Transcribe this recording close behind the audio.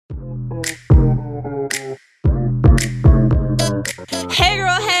Hey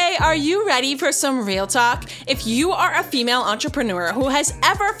girl, hey, are you ready for some real talk? If you are a female entrepreneur who has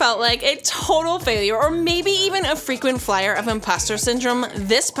ever felt like a total failure or maybe even a frequent flyer of imposter syndrome,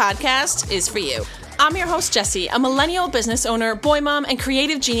 this podcast is for you. I'm your host, Jessie, a millennial business owner, boy mom, and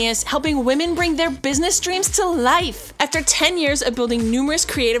creative genius helping women bring their business dreams to life. After 10 years of building numerous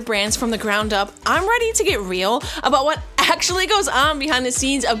creative brands from the ground up, I'm ready to get real about what actually goes on behind the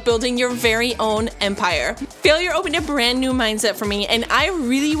scenes of building your very own empire. Failure opened a brand new mindset for me, and I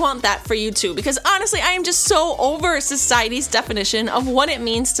really want that for you too, because honestly, I am just so over society's definition of what it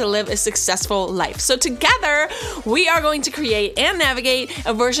means to live a successful life. So together, we are going to create and navigate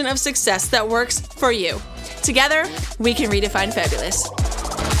a version of success that works for you. Together, we can redefine fabulous.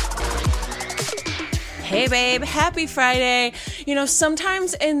 Hey babe, happy Friday. You know,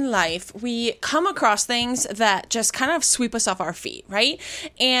 sometimes in life we come across things that just kind of sweep us off our feet, right?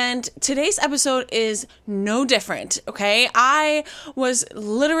 And today's episode is no different, okay? I was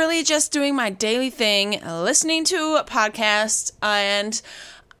literally just doing my daily thing, listening to a podcast, and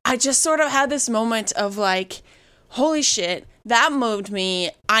I just sort of had this moment of like, holy shit, that moved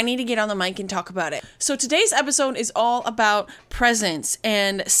me. I need to get on the mic and talk about it. So today's episode is all about presence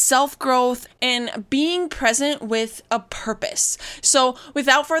and self-growth and being present with a purpose. So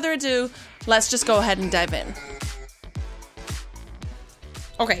without further ado, let's just go ahead and dive in.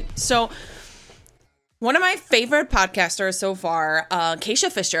 Okay, so one of my favorite podcasters so far,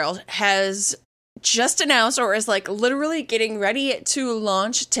 Keisha Fitzgerald, has just announced or is like literally getting ready to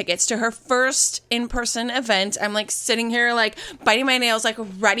launch tickets to her first in-person event. I'm like sitting here like biting my nails, like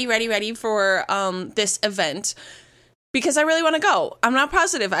ready for this event because I really want to go. I'm not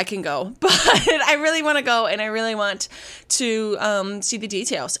positive I can go, but I really want to go and I really want to see the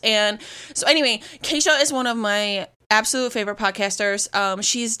details. And so anyway, Keisha is one of my absolute favorite podcasters.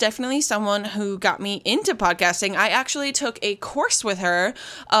 She's definitely someone who got me into podcasting. I actually took a course with her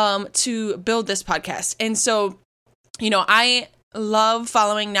to build this podcast. And so, you know, I love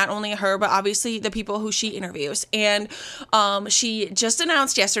following not only her, but obviously the people who she interviews. And she just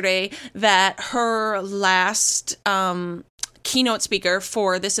announced yesterday that her last keynote speaker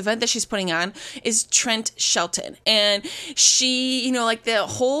for this event that she's putting on is Trent Shelton. And she, you know, like the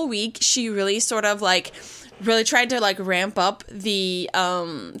whole week, she really sort of like really tried to like ramp up the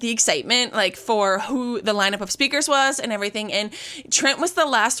excitement like for who the lineup of speakers was and everything. And Trent was the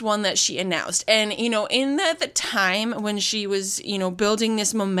last one that she announced. And, you know, in the time when she was, you know, building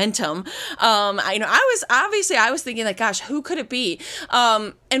this momentum, I was thinking like, gosh, who could it be?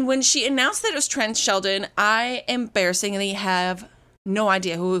 And when she announced that it was Trent Shelton, I embarrassingly have no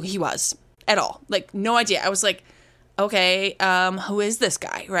idea who he was at all. Like no idea. I was like, okay, who is this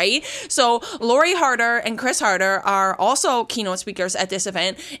guy, right? So Lori Harder and Chris Harder are also keynote speakers at this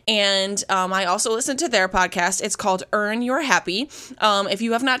event, and I also listened to their podcast. It's called Earn Your Happy. If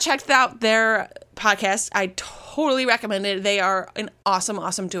you have not checked out their podcast, I totally recommend it. They are an awesome,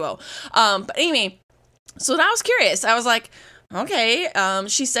 awesome duo. But anyway, so I was curious. I was like, okay,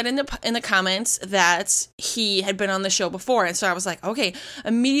 she said in the comments that he had been on the show before. And so I was like, okay,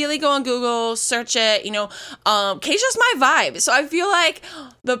 immediately go on Google, search it, you know, Keisha's my vibe. So I feel like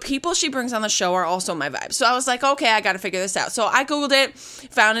the people she brings on the show are also my vibe. So I was like, okay, I got to figure this out. So I Googled it,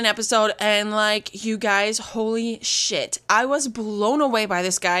 found an episode, and like, you guys, holy shit. I was blown away by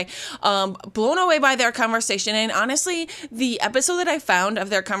this guy, blown away by their conversation. And honestly, the episode that I found of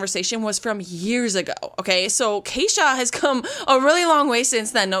their conversation was from years ago. Okay. So Keisha has come a really long way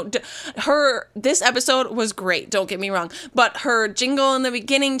since then. No, this episode was great, don't get me wrong, but her jingle in the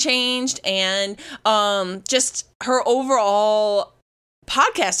beginning changed, and just her overall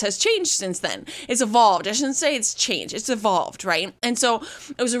podcast has changed since then. It's evolved. I shouldn't say it's changed. It's evolved, right? And so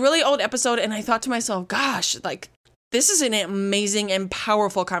it was a really old episode, and I thought to myself, gosh, like, this is an amazing and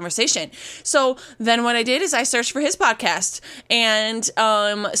powerful conversation. So then what I did is I searched for his podcast and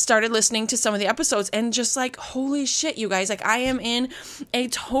started listening to some of the episodes, and just like, holy shit, you guys, like I am in a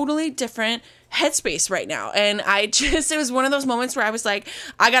totally different headspace right now. And it was one of those moments where I was like,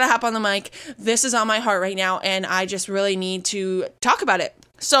 I gotta hop on the mic. This is on my heart right now, and I just really need to talk about it.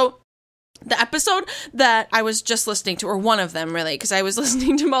 So the episode that I was just listening to, or one of them really, because I was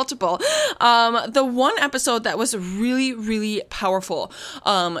listening to multiple, the one episode that was really, really powerful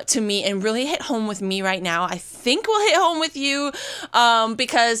to me and really hit home with me right now, I think will hit home with you,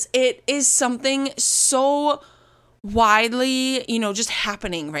 because it is something so widely, just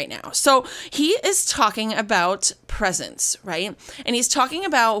happening right now. So he is talking about presence, right? And he's talking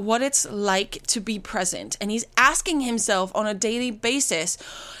about what it's like to be present. And he's asking himself on a daily basis,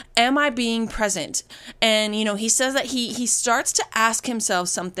 am I being present? And, he says that he starts to ask himself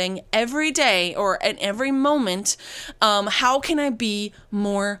something every day or at every moment. How can I be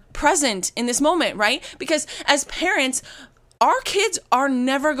more present in this moment, right? Because as parents, our kids are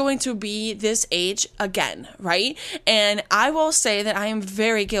never going to be this age again, right? And I will say that I am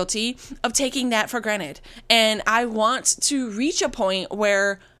very guilty of taking that for granted. And I want to reach a point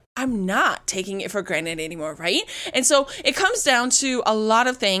where I'm not taking it for granted anymore, right? And so it comes down to a lot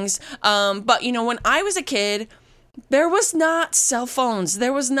of things. But, when I was a kid, there was not cell phones.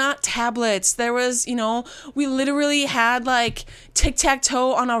 There was not tablets. There was, we literally had like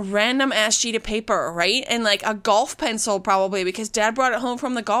tic-tac-toe on a random ass sheet of paper, right? And like a golf pencil probably because dad brought it home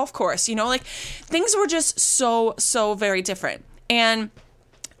from the golf course, like things were just so, so very different. And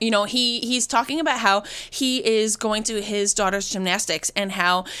he's talking about how he is going to his daughter's gymnastics and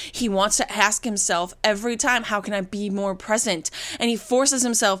how he wants to ask himself every time, how can I be more present? And he forces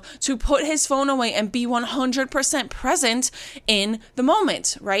himself to put his phone away and be 100% present in the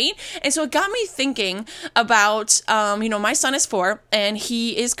moment, right? And so it got me thinking about, my son is 4 and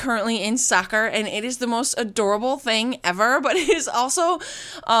he is currently in soccer and it is the most adorable thing ever, but it is also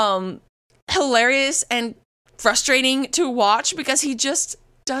hilarious and frustrating to watch because he just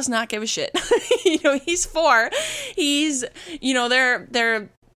does not give a shit. He's 4. He's,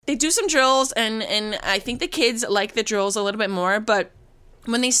 they do some drills and I think the kids like the drills a little bit more, but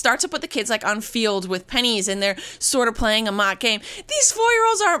when they start to put the kids like on field with pennies and they're sort of playing a mock game, these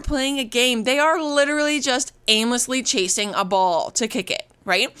 4-year-olds aren't playing a game. They are literally just aimlessly chasing a ball to kick it.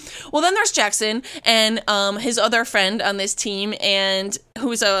 Right? Well, then there's Jackson and his other friend on this team, and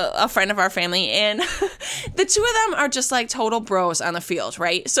who's a friend of our family, and the two of them are just like total bros on the field,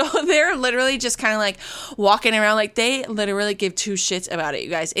 right? So they're literally just kind of like walking around like they literally give 2 shits about it, you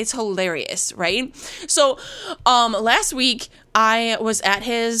guys. It's hilarious, right? So last week I was at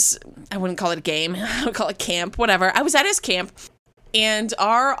I wouldn't call it a game, I would call it camp, whatever. I was at his camp. And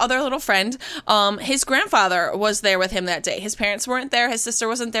our other little friend, his grandfather was there with him that day. His parents weren't there. His sister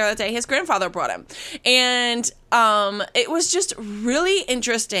wasn't there that day. His grandfather brought him. And it was just really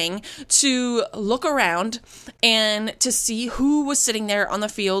interesting to look around and to see who was sitting there on the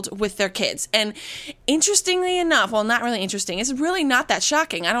field with their kids. And interestingly enough, well, not really interesting. It's really not that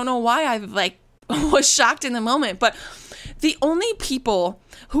shocking. I don't know why I was shocked in the moment, but the only people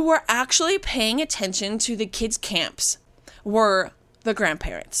who were actually paying attention to the kids' camps were the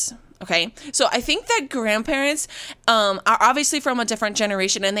grandparents. Okay, so I think that grandparents are obviously from a different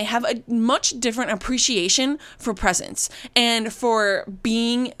generation and they have a much different appreciation for presence and for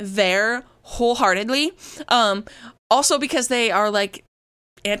being there wholeheartedly. Also because they are like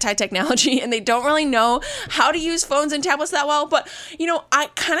anti-technology and they don't really know how to use phones and tablets that well. But, I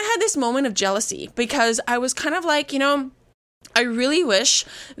kind of had this moment of jealousy because I was kind of like, I really wish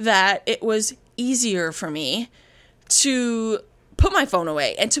that it was easier for me to put my phone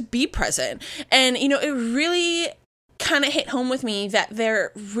away and to be present. And, it really kind of hit home with me that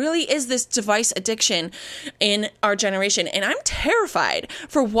there really is this device addiction in our generation. And I'm terrified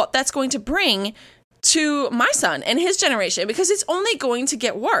for what that's going to bring to my son and his generation because it's only going to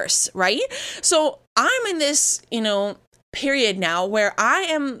get worse, right? So I'm in this, period now where I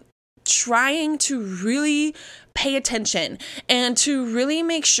am trying to really pay attention and to really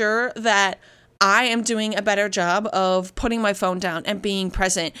make sure that I am doing a better job of putting my phone down and being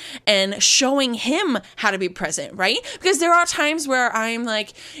present and showing him how to be present, right? Because there are times where I'm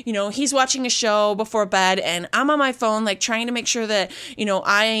like, he's watching a show before bed and I'm on my phone, like trying to make sure that,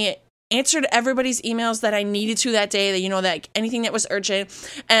 I answered everybody's emails that I needed to that day, that, that anything that was urgent.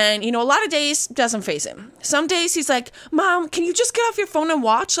 And, a lot of days doesn't faze him. Some days he's like, Mom, can you just get off your phone and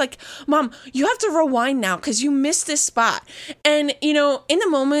watch? Like, Mom, you have to rewind now because you missed this spot. And, in the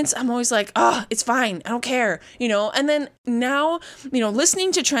moments, I'm always like, oh, it's fine. I don't care, and then now,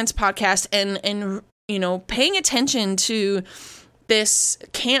 listening to Trent's podcast and, paying attention to this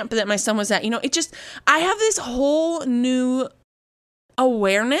camp that my son was at, I have this whole new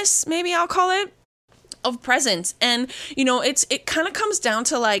awareness, maybe I'll call it, of presence. And, it kind of comes down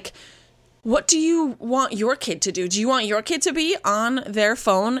to like, what do you want your kid to do? Do you want your kid to be on their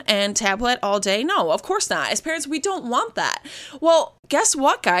phone and tablet all day? No, of course not. As parents, we don't want that. Well, guess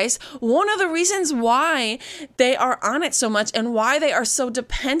what, guys? One of the reasons why they are on it so much and why they are so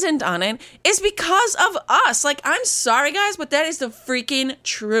dependent on it is because of us. Like, I'm sorry, guys, but that is the freaking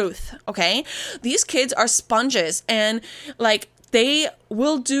truth, okay? These kids are sponges and, like, they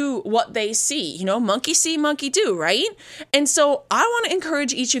will do what they see. Monkey see, monkey do, right? And so I want to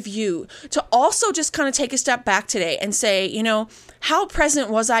encourage each of you to also just kind of take a step back today and say, how present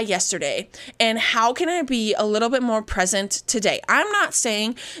was I yesterday? And how can I be a little bit more present today? I'm not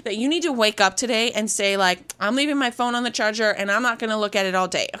saying that you need to wake up today and say like, I'm leaving my phone on the charger and I'm not going to look at it all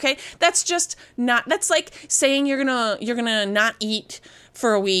day. Okay. That's like saying you're going to not eat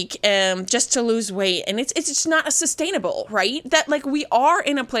for a week just to lose weight. And it's just not sustainable, right? That like we are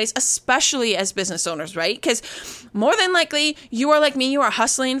in a place, especially as business owners, right? Because more than likely you are like me, you are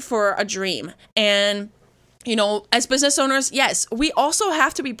hustling for a dream. And as business owners, yes, we also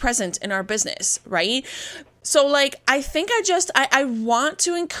have to be present in our business, right? So like, I think I want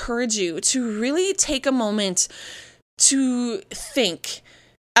to encourage you to really take a moment to think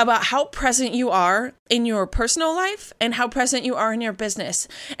about how present you are in your personal life and how present you are in your business.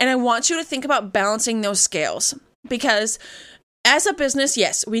 And I want you to think about balancing those scales, because as a business,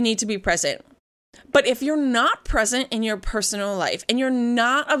 yes, we need to be present. But if you're not present in your personal life and you're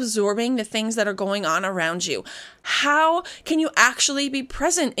not absorbing the things that are going on around you, how can you actually be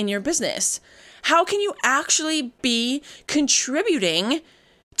present in your business? How can you actually be contributing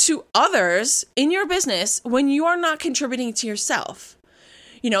to others in your business when you are not contributing to yourself?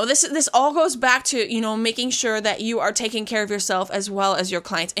 This all goes back to, making sure that you are taking care of yourself as well as your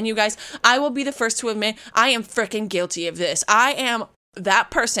clients. And you guys, I will be the first to admit, I am freaking guilty of this. I am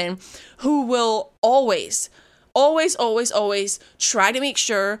that person who will always try to make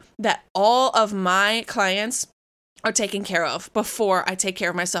sure that all of my clients are taken care of before I take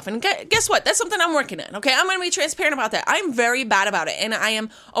care of myself. And guess what? That's something I'm working on. Okay. I'm going to be transparent about that. I'm very bad about it and I am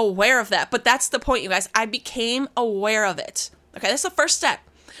aware of that. But that's the point, you guys. I became aware of it. Okay. That's the first step.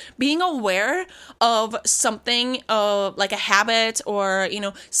 Being aware of something like a habit or,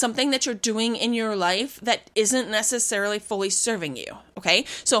 something that you're doing in your life that isn't necessarily fully serving you. Okay.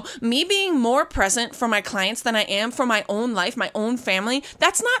 So me being more present for my clients than I am for my own life, my own family,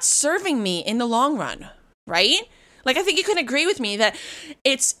 that's not serving me in the long run. Right? Like, I think you can agree with me that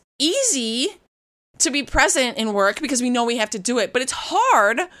it's easy to be present in work because we know we have to do it, but it's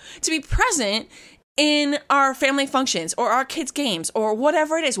hard to be present in our family functions or our kids' games or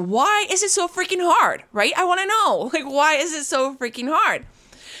whatever it is. Why is it so freaking hard, right? I want to know, like, why is it so freaking hard?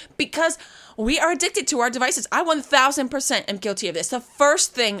 Because we are addicted to our devices. I 1000% am guilty of this. The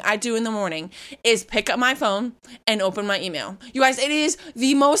first thing I do in the morning is pick up my phone and open my email. You guys, it is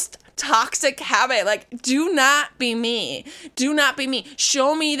the most toxic habit. Like, do not be me. Do not be me.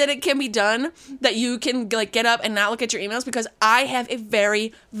 Show me that it can be done, that you can like get up and not look at your emails, because I have a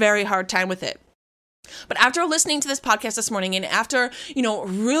very, very hard time with it. But after listening to this podcast this morning and after,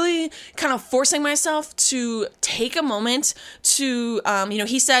 really kind of forcing myself to take a moment to,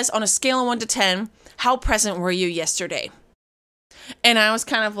 he says on a scale of 1 to 10, how present were you yesterday? And I was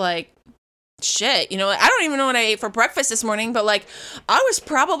kind of like, shit, I don't even know what I ate for breakfast this morning, but like, I was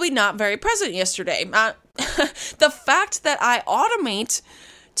probably not very present yesterday. The fact that I automate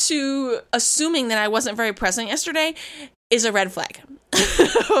to assuming that I wasn't very present yesterday is a red flag.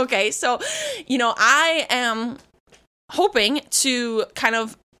 Okay, so, I am hoping to kind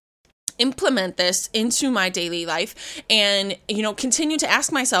of implement this into my daily life and, continue to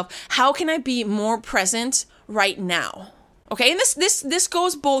ask myself, how can I be more present right now? Okay, and this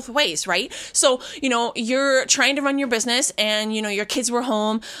goes both ways, right? So, you're trying to run your business and, your kids were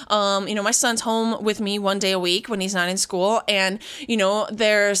home. My son's home with me one day a week when he's not in school. And,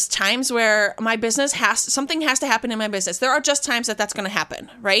 there's times where my business something has to happen in my business. There are just times that's going to happen,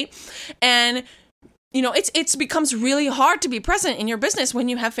 right? And, it becomes really hard to be present in your business when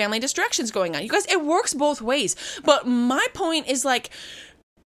you have family distractions going on. You guys, it works both ways. But my point is like,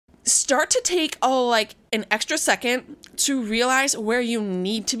 start to take an extra second to realize where you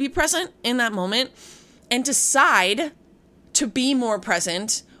need to be present in that moment and decide to be more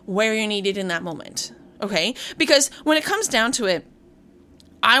present where you're needed in that moment. Okay? Because when it comes down to it,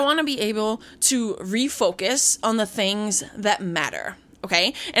 I want to be able to refocus on the things that matter.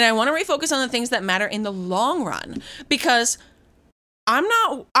 Okay? And I want to refocus on the things that matter in the long run, because I'm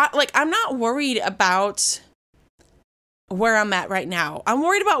not worried about where I'm at right now. I'm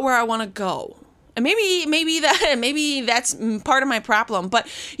worried about where I want to go. And maybe that's part of my problem. But,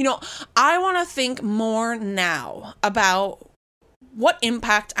 I want to think more now about what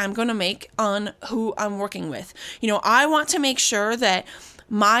impact I'm going to make on who I'm working with. I want to make sure that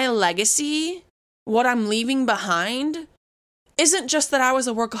my legacy, what I'm leaving behind, isn't just that I was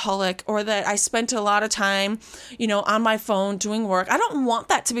a workaholic or that I spent a lot of time, on my phone doing work. I don't want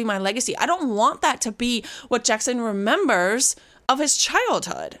that to be my legacy. I don't want that to be what Jackson remembers of his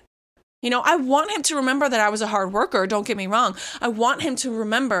childhood. I want him to remember that I was a hard worker. Don't get me wrong. I want him to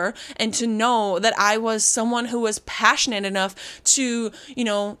remember and to know that I was someone who was passionate enough to,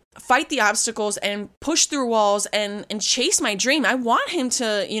 fight the obstacles and push through walls and chase my dream. I want him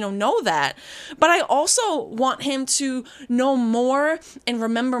to, know that. But I also want him to know more and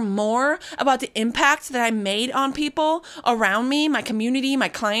remember more about the impact that I made on people around me, my community, my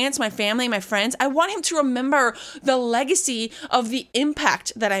clients, my family, my friends. I want him to remember the legacy of the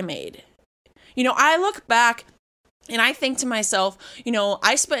impact that I made. I look back and I think to myself,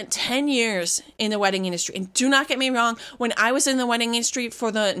 I spent 10 years in the wedding industry. And do not get me wrong, when I was in the wedding industry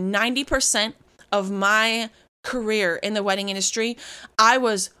for the 90% of my career in the wedding industry, I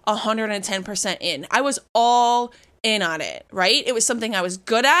was 110% in. I was all in on it, right? It was something I was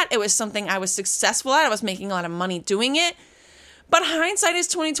good at. It was something I was successful at. I was making a lot of money doing it. But hindsight is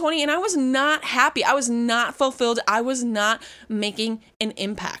 2020, and I was not happy. I was not fulfilled. I was not making an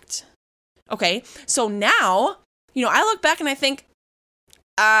impact. Okay, so now, I look back and I think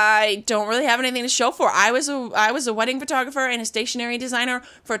I don't really have anything to show for. I was a wedding photographer and a stationery designer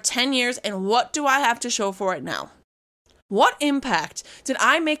for 10 years, and what do I have to show for it now? What impact did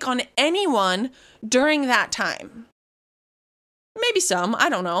I make on anyone during that time? Maybe some, I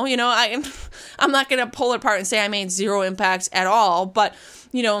don't know. I'm not going to pull it apart and say I made zero impact at all, but,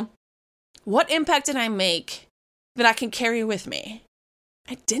 what impact did I make that I can carry with me?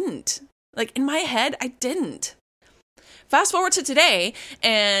 I didn't. In my head, I didn't. Fast forward to today,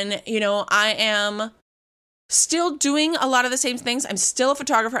 and, I am still doing a lot of the same things. I'm still a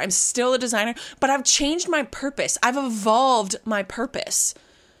photographer. I'm still a designer, but I've changed my purpose. I've evolved my purpose.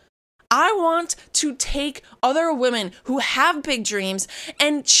 I want to take other women who have big dreams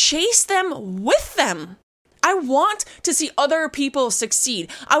and chase them with them. I want to see other people succeed.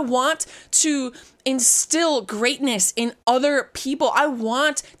 I want to instill greatness in other people. I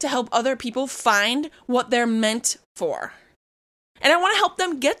want to help other people find what they're meant for. And I want to help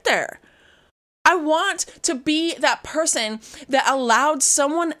them get there. I want to be that person that allowed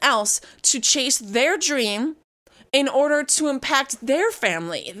someone else to chase their dream in order to impact their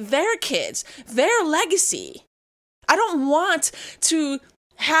family, their kids, their legacy. I don't want to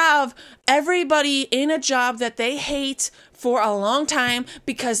have everybody in a job that they hate for a long time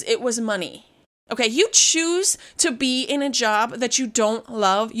because it was money. Okay, you choose to be in a job that you don't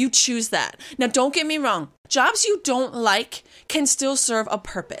love. You choose that. Now, don't get me wrong. Jobs you don't like can still serve a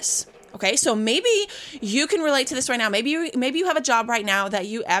purpose. Okay, so maybe you can relate to this right now. Maybe you have a job right now that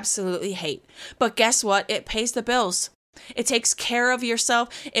you absolutely hate. But guess what? It pays the bills. It takes care of yourself.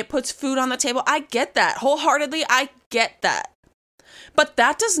 It puts food on the table. I get that. Wholeheartedly, I get that. But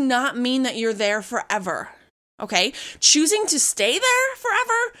that does not mean that you're there forever. Okay? Choosing to stay there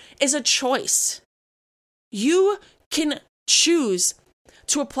forever is a choice. You can choose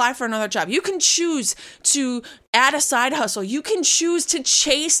to apply for another job. You can choose to add a side hustle. You can choose to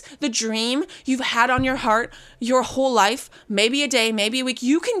chase the dream you've had on your heart your whole life, maybe a day, maybe a week.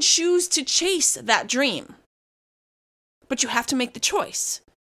 You can choose to chase that dream. But you have to make the choice.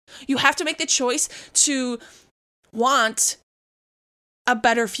 You have to make the choice to want a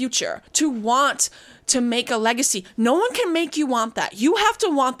better future, to want to make a legacy. No one can make you want that. You have to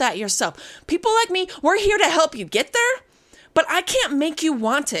want that yourself. People like me, we're here to help you get there, but I can't make you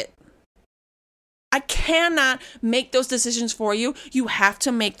want it. I cannot make those decisions for you. You have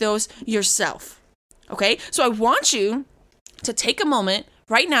to make those yourself. Okay? So I want you to take a moment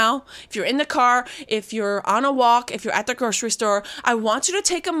right now. If you're in the car, if you're on a walk, if you're at the grocery store, I want you to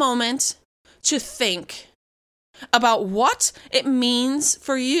take a moment to think about what it means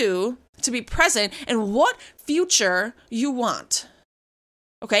for you to be present and what future you want.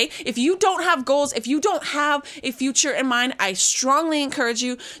 Okay? If you don't have goals, if you don't have a future in mind, I strongly encourage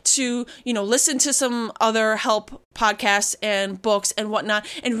you to, listen to some other help podcasts and books and whatnot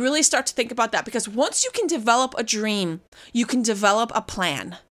and really start to think about that, because once you can develop a dream, you can develop a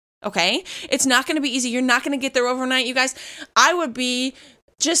plan. Okay? It's not going to be easy. You're not going to get there overnight, you guys. I would be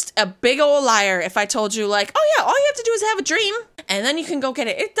just a big old liar if I told you all you have to do is have a dream and then you can go get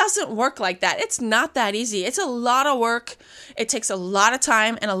it. It doesn't work like that. It's not that easy. It's a lot of work. It takes a lot of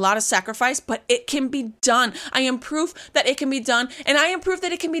time and a lot of sacrifice, but it can be done. I am proof that it can be done, and I am proof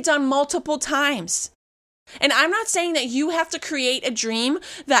that it can be done multiple times. And I'm not saying that you have to create a dream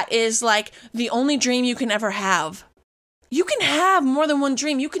that is like the only dream you can ever have. You can have more than one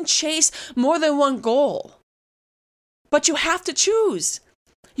dream. You can chase more than one goal. But you have to choose.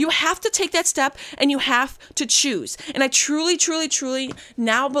 You have to take that step and you have to choose. And I truly, truly, truly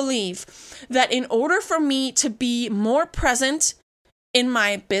now believe that in order for me to be more present in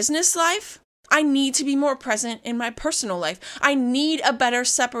my business life, I need to be more present in my personal life. I need a better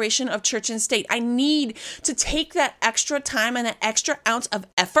separation of church and state. I need to take that extra time and that extra ounce of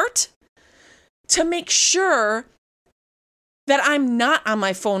effort to make sure that I'm not on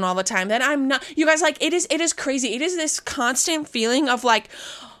my phone all the time, that I'm not, you guys, like, it is crazy. It is this constant feeling of like,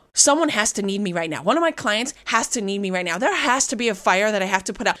 someone has to need me right now. One of my clients has to need me right now. There has to be a fire that I have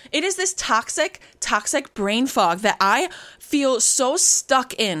to put out. It is this toxic brain fog that I feel so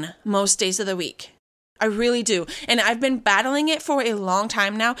stuck in most days of the week. I really do. And I've been battling it for a long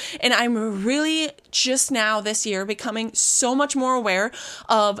time now. And I'm really just now this year becoming so much more aware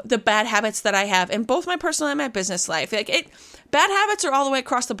of the bad habits that I have in both my personal and my business life. Bad habits are all the way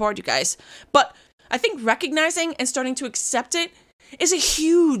across the board, you guys. But I think recognizing and starting to accept it is a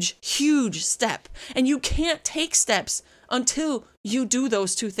huge, huge step. And you can't take steps until you do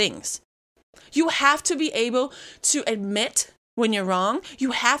those two things. You have to be able to admit when you're wrong.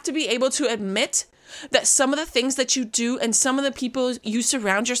 You have to be able to admit that some of the things that you do and some of the people you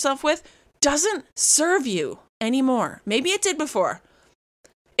surround yourself with doesn't serve you anymore. Maybe it did before.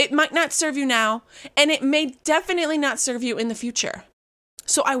 It might not serve you now, and it may definitely not serve you in the future.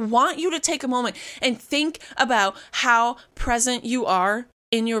 So I want you to take a moment and think about how present you are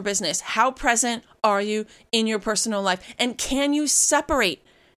in your business. How present are you in your personal life? And can you separate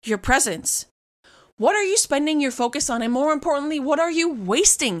your presence? What are you spending your focus on? And more importantly, what are you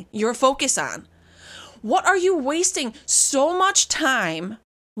wasting your focus on? What are you wasting so much time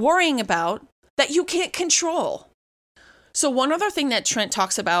worrying about that you can't control? So one other thing that Trent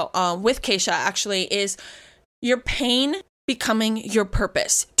talks about with Keisha actually is your pain becoming your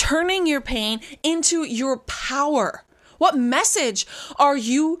purpose, turning your pain into your power. What message are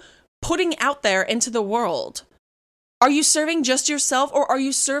you putting out there into the world? Are you serving just yourself or are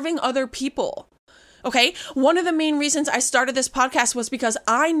you serving other people? Okay, one of the main reasons I started this podcast was because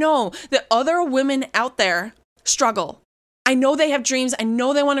I know that other women out there struggle. I know they have dreams. I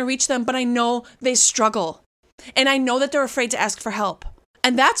know they want to reach them, but I know they struggle. And I know that they're afraid to ask for help.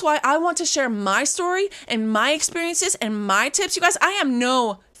 And that's why I want to share my story and my experiences and my tips. You guys, I am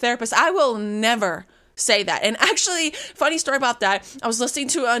no therapist. I will never say that. And actually, funny story about that. I was listening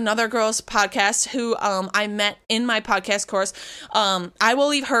to another girl's podcast who I met in my podcast course. I will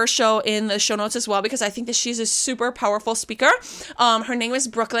leave her show in the show notes as well because I think that she's a super powerful speaker. Her name is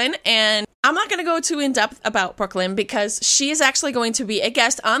Brooklyn, and I'm not going to go too in depth about Brooklyn because she is actually going to be a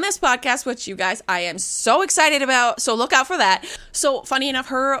guest on this podcast, which you guys, I am so excited about. So look out for that. So funny enough,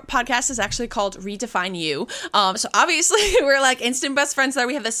 her podcast is actually called Redefine You. So obviously we're like instant best friends there.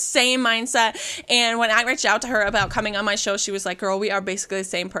 We have the same mindset. And when I reached out to her about coming on my show, she was like, girl, we are basically the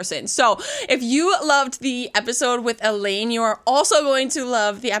same person. So if you loved the episode with Elaine, you are also going to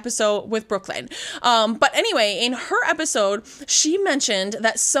love the episode with Brooklyn. But anyway, in her episode, she mentioned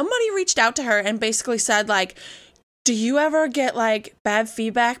that somebody reached out to her and basically said like, do you ever get like bad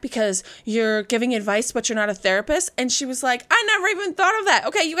feedback because you're giving advice but you're not a therapist? And she was like, I never even thought of that.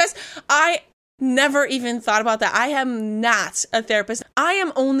 Okay, you guys, I never even thought about that. I am not a therapist. I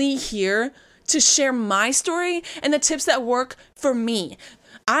am only here to share my story and the tips that work for me.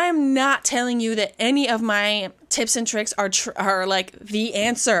 I am not telling you that any of my tips and tricks are like the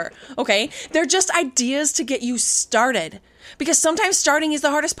answer, okay? They're just ideas to get you started. Because sometimes starting is the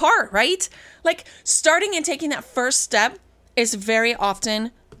hardest part, right? Like starting and taking that first step is very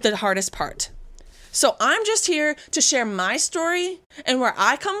often the hardest part. So I'm just here to share my story and where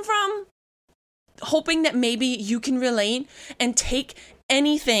I come from, hoping that maybe you can relate and take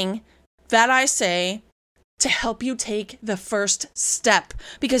anything that I say to help you take the first step.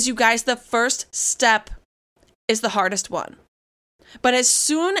 Because you guys, the first step is the hardest one. But as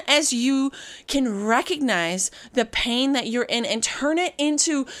soon as you can recognize the pain that you're in and turn it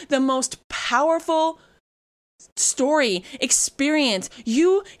into the most powerful story, experience,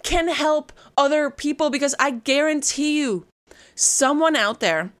 you can help other people because I guarantee you someone out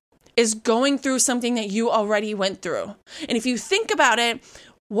there is going through something that you already went through. And if you think about it,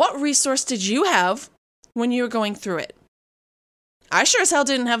 what resource did you have when you were going through it? I sure as hell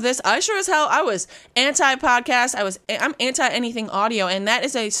didn't have this. I was anti-podcast. I'm anti-anything audio, and that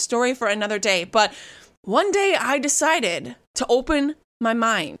is a story for another day. But one day I decided to open my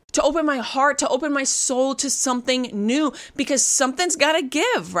mind, to open my heart, to open my soul to something new because something's got to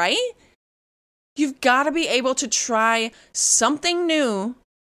give, right? You've got to be able to try something new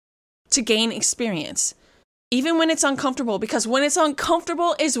to gain experience, even when it's uncomfortable, because when it's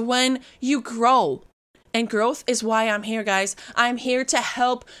uncomfortable is when you grow. And growth is why I'm here, guys. I'm here to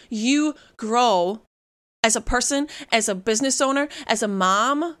help you grow as a person, as a business owner, as a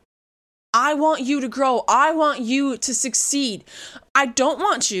mom. I want you to grow. I want you to succeed. I don't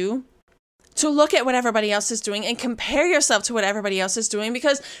want you to look at what everybody else is doing and compare yourself to what everybody else is doing,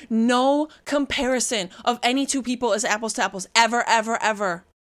 because no comparison of any two people is apples to apples, ever, ever, ever.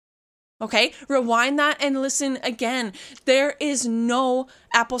 Okay, rewind that and listen again. There is no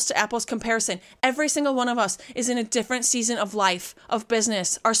apples to apples comparison. Every single one of us is in a different season of life, of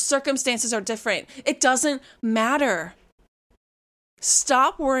business. Our circumstances are different. It doesn't matter.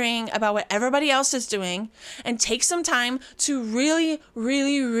 Stop worrying about what everybody else is doing and take some time to really,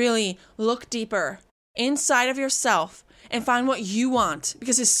 really, really look deeper inside of yourself and find what you want.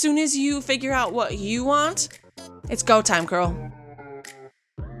 Because as soon as you figure out what you want, it's go time, girl.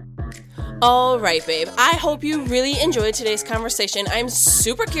 All right, babe. I hope you really enjoyed today's conversation. I'm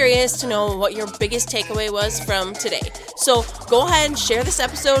super curious to know what your biggest takeaway was from today. So go ahead and share this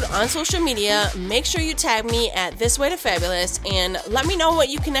episode on social media. Make sure you tag me at This Way to Fabulous and let me know what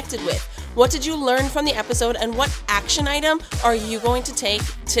you connected with. What did you learn from the episode and what action item are you going to take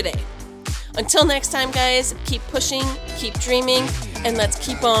today? Until next time, guys, keep pushing, keep dreaming, and let's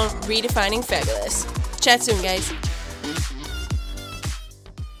keep on redefining fabulous. Chat soon, guys.